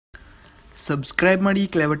Subscribe ಮಾಡಿ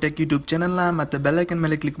clever tech YouTube ಚಾನಲ್ನ ಮತ್ತು ಬೆಲ್ ಐಕನ್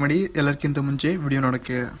ಮೇಲೆ ಕ್ಲಿಕ್ ಮಾಡಿ ಎಲ್ಲರಿಗಿಂತ ಮುಂಚೆ ವಿಡಿಯೋ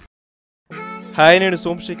ನೋಡೋಕ್ಕೆ. ಹಾಯ್, ನಾನು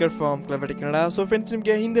Somashekar from clever tech Kannada. So friends,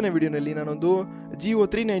 ನಿಮಗೆ ಹಿಂದಿನ ವಿಡಿಯೋನಲ್ಲಿ ನಾನೊಂದು ಜಿಯೋ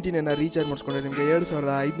 399 ರೀಚಾರ್ಜ್ ಮಾಡಿಸ್ಕೊಂಡ್ರೆ ನಿಮಗೆ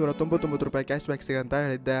 2599 ರೂಪಾಯಿ ಕ್ಯಾಶ್ ಬ್ಯಾಕ್ ಸಿಗುತ್ತೆ ಅಂತ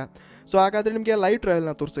ಹೇಳಿದ್ದೆ. ಸೊ ಹಾಗಾದರೆ ನಿಮಗೆ ಲೈವ್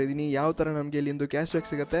ಟ್ರಯಲ್ನ ತೋರಿಸ್ತಾ ಇದ್ದೀನಿ. ಯಾವ ಥರ ನಮಗೆ ಇಲ್ಲಿಂದು ಕ್ಯಾಶ್ ಬ್ಯಾಕ್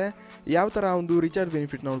ಸಿಗುತ್ತೆ, ಯಾವ ಥರ ಒಂದು ರೀಚಾರ್ಜ್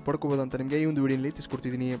ಬೆನಿಫಿಟ್ ನಾವು ಪಡ್ಕೋಬೋದು ಅಂತ ನಿಮಗೆ ಈ ಒಂದು ವಿಡಿಯೋನಲ್ಲಿ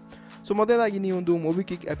ತಿಳಿಸ್ಕೊಡ್ತಿದ್ದೀನಿ. ಸೊ ಮೊದಲಾಗಿ ನೀವು ಒಂದು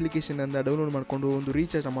ಮೊಬಿಕ್ವಿಕ್ ಅಪ್ಲಿಕೇಶನನ್ನು ಡೌನ್ಲೋಡ್ ಮಾಡಿಕೊಂಡು ಒಂದು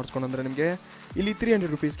ರೀಚಾರ್ಜ್ನ ಮಾಡಿಸ್ಕೊಂಡ್ರೆ ನಿಮಗೆ ಇಲ್ಲಿ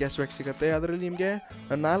 300 ರೂಪೀಸ್ ಕ್ಯಾಶ್ ಬ್ಯಾಕ್ ಸಿಗುತ್ತೆ. ಅದರಲ್ಲಿ ನಿಮಗೆ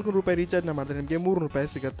 400 ರೂಪಾಯಿ ರೀಚಾರ್ಜ್ನ ಮಾಡಿದ್ರೆ ನಿಮಗೆ 300 ರೂಪಾಯಿ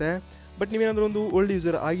ಸಿಗುತ್ತೆ. ಬಟ್ ನೀವೇನಾದರೂ ಒಂದು ಓಲ್ಡ್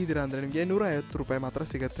ಯೂಸರ್ ಆಗಿದ್ದೀರಾ ಅಂದರೆ ನಿಮಗೆ 150 ರೂಪಾಯಿ ಮಾತ್ರ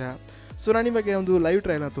ಸಿಗುತ್ತೆ. ಸೊ ನಾನು ನಿಮಗೆ ಒಂದು ಲೈವ್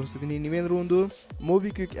ಟ್ರಯಲ್ನ ತೋರಿಸ್ತಿದ್ದೀನಿ. ನೀವೇನಾದರೂ ಒಂದು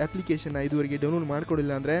ಮೊಬಿಕ್ವಿಕ್ ಅಪ್ಲಿಕೇಶನ್ನ ಇದುವರೆಗೆ ಡೌನ್ಲೋಡ್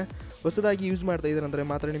ಮಾಡ್ಕೊಳ್ಳಿಲ್ಲ ಅಂದರೆ, ಹೊಸದಾಗಿ ಯೂಸ್ ಮಾಡ್ತಾ ಇದ್ದಾರೆ ಅಂದರೆ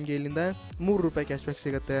ಮಾತ್ರ ನಿಮಗೆ ಇಲ್ಲಿಂದ 3 ರೂಪಾಯಿ ಕ್ಯಾಶ್ ಬ್ಯಾಕ್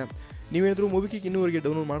ಸಿಗುತ್ತೆ. ನೀವೇನಾದರೂ ಮೊಬಿಕ್ವಿಕ್ ಇನ್ನೂವರೆಗೆ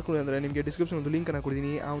ಡೌನ್ಲೋಡ್ ಮಾಡ್ಕೊಳ್ಳಿ ಅಂದರೆ ನಿಮಗೆ ಡಿಸ್ಕ್ರಿಪ್ಷನ್ ಒಂದು ಲಿಂಕನ್ನು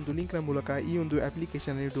ಕೊಡ್ತೀನಿ. ಆ ಒಂದು ಲಿಂಕ್ನ ಮೂಲಕ ಈ ಒಂದು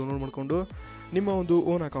ಅಪ್ಲಿಕೇಶನ್ ಡೌನ್ಲೋಡ್ ಮಾಡಿಕೊಂಡು ನಿಮ್ಮ ಒಂದು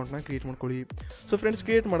ಓನ್ ಅಕೌಂಟ್ನ ಕ್ರಿಯೇಟ್ ಮಾಡ್ಕೊಳ್ಳಿ. ಸೊ ಫ್ರೆಂಡ್ಸ್,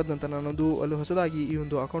 ಕ್ರಿಯೇಟ್ ಮಾಡಿದ ನಂತರ ನಾನೊಂದು ಅಲ್ಲಿ ಹೊಸದಾಗಿ ಈ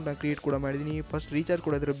ಒಂದು ಅಕೌಂಟ್ನ ಕ್ರಿಯೇಟ್ ಕೂಡ ಮಾಡಿದ್ದೀನಿ. ಫಸ್ಟ್ ರೀಚಾರ್ಜ್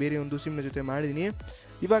ಕೂಡ ಅದರ ಬೇರೆ ಒಂದು ಸಿಮ್ನ ಜೊತೆ ಮಾಡಿದ್ದೀನಿ.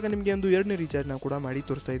 ಇವಾಗ ನಿಮಗೆ ಒಂದು 2ನೇ ರೀಚಾರ್ಜ್ನ ಕೂಡ ಮಾಡಿ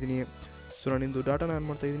ತೋರಿಸ್ತಾ ಇದ್ದೀನಿ. ಸೊ ನಾನಿಂದು ಡಾಟಾನ ಆನ್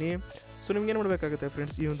ಮಾಡ್ತಾ ಇದ್ದೀನಿ. ಸೊ ನಿಮ್ಗೆ ಏನು ಮಾಡಬೇಕಾಗುತ್ತೆ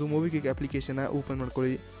ಫ್ರೆಂಡ್ಸ್, ಈ ಒಂದು ಮೊಬಿಕ್ವಿಕ್ ಅಪ್ಲಿಕೇಶನ್ನ ಓಪನ್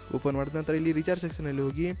ಮಾಡ್ಕೊಳ್ಳಿ. ಓಪನ್ ಮಾಡಿದ ನಂತರ ಇಲ್ಲಿ ರೀಚಾರ್ಜ್ ಸೆಕ್ಷನಲ್ಲಿ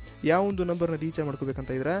ಹೋಗಿ ಯಾವ ಒಂದು ನಂಬರ್ನ ರೀಚಾರ್ಜ್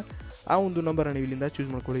ಮಾಡ್ಕೋಬೇಕಂತ ಇದ್ರೆ ಆ ಒಂದು ನಂಬರ್ನ ನೀವು ಇಲ್ಲಿಂದ ಚೂಸ್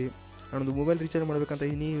ಮಾಡ್ಕೊಳ್ಳಿ. ನಾನೊಂದು ಮೊಬೈಲ್ ರೀಚಾರ್ಜ್ ಮಾಡಬೇಕಂತ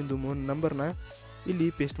ಈ ಒಂದು ನಂಬರ್ನ ಇಲ್ಲಿ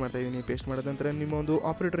ಪೇಸ್ಟ್ ಮಾಡ್ತಾ ಇದ್ದೀನಿ. ಪೇಸ್ಟ್ ಮಾಡಿದ ನಂತರ ನಿಮ್ಮ ಒಂದು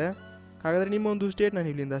ಆಪ್ರೇಟ್ರೆ, ಹಾಗಾದರೆ ನಿಮ್ಮ ಒಂದು ಸ್ಟೇಟ್ನ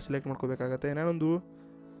ನೀವು ಇಲ್ಲಿಂದ ಸೆಲೆಕ್ಟ್ ಮಾಡ್ಕೋಬೇಕಾಗತ್ತೆ. ನಾನೊಂದು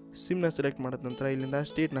ಸಿಮ್ನ ಸೆಲೆಕ್ಟ್ ಮಾಡಿದ ನಂತರ ಇಲ್ಲಿಂದ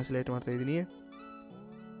ಸ್ಟೇಟ್ನ ಸೆಲೆಕ್ಟ್ ಮಾಡ್ತಾ ಇದ್ದೀನಿ.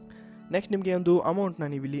 ನೆಕ್ಸ್ಟ್ ನಿಮಗೆ ಒಂದು ಅಮೌಂಟ್ನ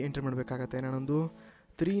ನೀವು ಇಲ್ಲಿ ಎಂಟರ್ ಮಾಡಬೇಕಾಗತ್ತೆ. ನಾನೊಂದು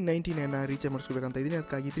 399ನ ರೀಚಾರ್ಜ್ ಮಾಡಿಸ್ಕೋಬೇಕಂತ ಇದ್ದೀನಿ.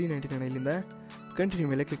 ಅದಕ್ಕಾಗಿ 399 ಇಲ್ಲಿಂದ ಕಂಟಿನ್ಯೂ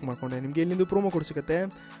ಮೇಲೆ ಕ್ಲಿಕ್ ಮಾಡಿಕೊಂಡೆ. ನಿಮಗೆ ಇಲ್ಲಿಂದು ಪ್ರೋಮೋ ಕೋಡ್ ಸಿಗುತ್ತೆ.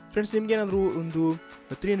 ಫ್ರೆಂಡ್ಸ್, ನಿಮಗೇನಾದರೂ ಒಂದು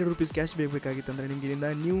 300 ರೂಪೀಸ್ ಕ್ಯಾಶ್ ಬೇಕಾಗಿತ್ತು ಅಂದರೆ ನಿಮಗೆ ಇಲ್ಲಿಂದ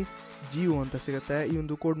ನ್ಯೂ ಜಿಯೋ ಅಂತ ಸಿಗುತ್ತೆ. ಈ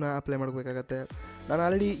ಒಂದು ಕೋಡ್ನ ಅಪ್ಲೈ ಮಾಡಬೇಕಾಗತ್ತೆ. ನಾನು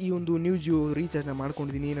ಆಲ್ರೆಡಿ ಈ ಒಂದು ನ್ಯೂ ಜಿಯೋ ರೀಚಾರ್ಜ್ನ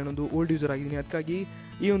ಮಾಡ್ಕೊಂಡಿದ್ದೀನಿ. ನಾನೊಂದು ಓಲ್ಡ್ ಯೂಸರ್ ಆಗಿದ್ದೀನಿ, ಅದಕ್ಕಾಗಿ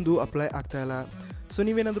ಈ ಒಂದು ಅಪ್ಲೈ ಆಗ್ತಾಯಿಲ್ಲ. ಸೊ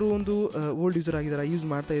ನೀವೇನಾದರೂ ಒಂದು ಓಲ್ಡ್ ಯೂಸರ್ ಆಗಿದ್ದೀರಾ, ಯೂಸ್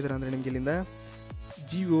ಮಾಡ್ತಾ ಇದ್ದೀರಾ ಅಂದರೆ ನಿಮಗೆ ಇಲ್ಲಿಂದ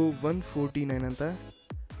ಜಿಯೋ 149 ಅಂತ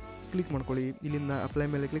ಕ್ಲಿಕ್ ಮಾಡ್ಕೊಳ್ಳಿ. ಇಲ್ಲಿಂದ ಅಪ್ಲೈ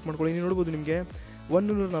ಮೇಲೆ ಕ್ಲಿಕ್ ಮಾಡ್ಕೊಳ್ಳಿ. ನೀವು ನೋಡ್ಬೋದು ನಿಮಗೆ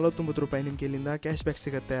 149 ರೂಪಾಯಿ ನಿಮಗೆ ಇಲ್ಲಿಂದ ಕ್ಯಾಶ್ ಬ್ಯಾಕ್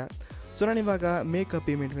ಸಿಗುತ್ತೆ. ಸೊ ನಾನಿವಾಗ ಮೇಕ್ ಅ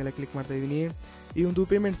ಪೇಮೆಂಟ್ ಮೇಲೆ ಕ್ಲಿಕ್ ಮಾಡ್ತಾ ಇದ್ದೀನಿ. ಈ ಒಂದು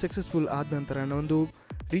ಪೇಮೆಂಟ್ ಸಕ್ಸಸ್ಫುಲ್ ಆದ ನಂತರ ನಾನೊಂದು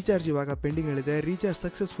ರೀಚಾರ್ಜ್ ಇವಾಗ ಪೆಂಡಿಂಗ್ ಹೇಳಿದೆ. ರೀಚಾರ್ಜ್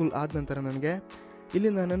ಸಕ್ಸಸ್ಫುಲ್ ಆದ ನಂತರ ನನಗೆ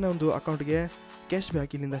ಇಲ್ಲಿಂದ ನನ್ನ ಒಂದು ಅಕೌಂಟ್ಗೆ ಕ್ಯಾಶ್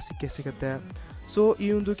ಬ್ಯಾಕ್ ಇಲ್ಲಿಂದ ಸಿಗುತ್ತೆ. ಸೊ ಈ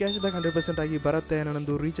ಒಂದು ಕ್ಯಾಶ್ ಬ್ಯಾಕ್ 100% ಆಗಿ ಬರುತ್ತೆ.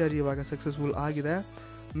 ನನ್ನೊಂದು ರೀಚಾರ್ಜ್ ಇವಾಗ ಸಕ್ಸಸ್ಫುಲ್ ಆಗಿದೆ.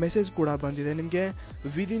 ಮೆಸೇಜ್ ಕೂಡ ಬಂದಿದೆ. ನಿಮಗೆ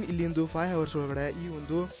ವಿದಿನ್ ಇಲ್ಲಿಂದು 5 ಅವರ್ಸ್ ಒಳಗಡೆ ಈ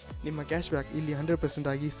ಒಂದು ನಿಮ್ಮ ಕ್ಯಾಶ್ ಬ್ಯಾಕ್ ಇಲ್ಲಿ 100%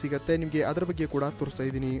 ಆಗಿ ಸಿಗುತ್ತೆ. ನಿಮಗೆ ಅದರ ಬಗ್ಗೆ ಕೂಡ ತೋರಿಸ್ತಾ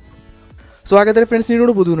ಇದ್ದೀನಿ. ಸೊ ಹಾಗಾದರೆ ಫ್ರೆಂಡ್ಸ್, ನೀವು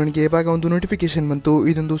ನೋಡ್ಬೋದು ನನಗೆ ಇವಾಗ ಒಂದು ನೋಟಿಫಿಕೇಶನ್ ಬಂತು.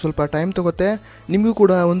 ಇದೊಂದು ಸ್ವಲ್ಪ ಟೈಮ್ ತೊಗುತ್ತೆ. ನಿಮಗೂ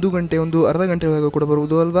ಕೂಡ 1 ಗಂಟೆ ಒಂದು ಅರ್ಧ ಗಂಟೆ ಒಳಗೆ ಕೂಡ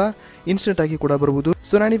ಬರ್ಬೋದು ಅಲ್ವಾ, ಇನ್ಸ್ಟೆಂಟ್ ಆಗಿ ಕೂಡ ಬರ್ಬೋದು.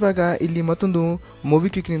 ಸೊ ನಾನಿವಾಗ ಇಲ್ಲಿ ಮತ್ತೊಂದು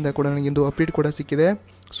ಮೊಬಿಕ್ವಿಕ್ನಿಂದ ಕೂಡ ನನಗೊಂದು ಅಪ್ಡೇಟ್ ಕೂಡ ಸಿಕ್ಕಿದೆ.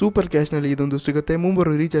 ಸೂಪರ್ ಕ್ಯಾಶ್ನಲ್ಲಿ ಇದೊಂದು ಸಿಗುತ್ತೆ.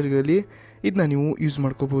 ಮುಂಬರುವ ರೀಚಾರ್ಜ್ಗಳಲ್ಲಿ ಇದನ್ನ ನೀವು ಯೂಸ್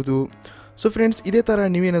ಮಾಡ್ಕೋಬೋದು. ಸೊ ಫ್ರೆಂಡ್ಸ್, ಇದೇ ಥರ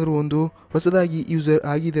ನೀವೇನಾದರೂ ಒಂದು ಹೊಸದಾಗಿ ಯೂಸರ್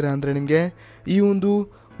ಆಗಿದ್ದೀರಾ ಅಂದರೆ ನಿಮಗೆ ಈ ಒಂದು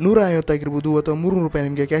 150 ಆಗಿರ್ಬೋದು ಅಥವಾ 300 ರೂಪಾಯಿ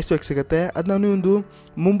ನಿಮಗೆ ಕ್ಯಾಶ್ ಬ್ಯಾಕ್ ಸಿಗುತ್ತೆ. ಅದನ್ನ ನೀವು ಒಂದು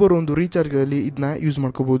ಮುಂಬರುವ ಒಂದು ರೀಚಾರ್ಜ್ಗಳಲ್ಲಿ ಇದನ್ನ ಯೂಸ್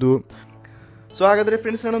ಮಾಡ್ಕೋಬೋದು. ಸೊ ಹಾಗಾದರೆ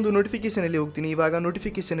ಫ್ರೆಂಡ್ಸ್, ನಾನೊಂದು ನೋಟಿಫಿಕೇಷನಲ್ಲಿ ಹೋಗ್ತೀನಿ. ಇವಾಗ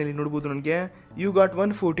ನೋಟಿಫಿಕೇಷನಲ್ಲಿ ನೋಡ್ಬೋದು ನನಗೆ ಯು ಗಾಟ್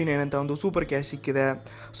 149 ಅಂತ ಒಂದು ಸೂಪರ್ ಕ್ಯಾಶ್ ಸಿಕ್ಕಿದೆ.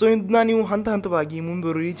 ಸೊ ಇದನ್ನ ನೀವು ಹಂತವಾಗಿ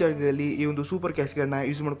ಮುಂಬರುವ ರೀಚಾರ್ಜ್ಗಳಲ್ಲಿ ಈ ಒಂದು ಸೂಪರ್ ಕ್ಯಾಶ್ಗಳನ್ನ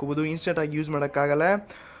ಯೂಸ್ ಮಾಡ್ಕೋಬೋದು. ಇನ್ಸ್ಟೆಂಟಾಗಿ ಯೂಸ್ ಮಾಡೋಕ್ಕಾಗಲ್ಲ.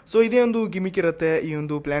 ಸೊ ಇದೇ ಒಂದು ಗಿಮಿಕ್ ಇರುತ್ತೆ ಈ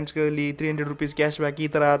ಒಂದು ಪ್ಲ್ಯಾನ್ಸ್ಗಳಲ್ಲಿ. 300 ರೂಪೀಸ್ ಕ್ಯಾಶ್ ಬ್ಯಾಕ್ ಈ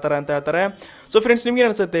ಥರ ಅಂತ ಹೇಳ್ತಾರೆ. ಸೊ ಫ್ರೆಂಡ್ಸ್, ನಿಮಗೆ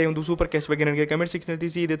ಅನಿಸುತ್ತೆ ಒಂದು ಸೂಪರ್ ಕ್ಯಾಶ್ ಬಗ್ಗೆ ನನಗೆ ಕಮೆಂಟ್ ಸೆಕ್ಷನ್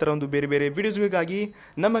ತಿಳಿಸಿ. ಇದೇ ಥರ ಒಂದು ಬೇರೆ ಬೇರೆ ವೀಡಿಯೋಸ್ಗಳಿಗಾಗಿ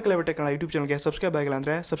ನಮ್ಮ ಕ್ಲೇವರ್ ಟೆಕ್ ಕನ್ನಡ ಯೂಟ್ಯೂಬ್ ಚಾನಲ್ಗೆ ಸಬ್ಸ್ಕ್ರೈಬ್ ಆಗಿಲ್ಲ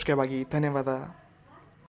ಅಂದರೆ ಸಬ್ಸ್ಕ್ರೈಬ್ ಆಗಿ. ಧನ್ಯವಾದ.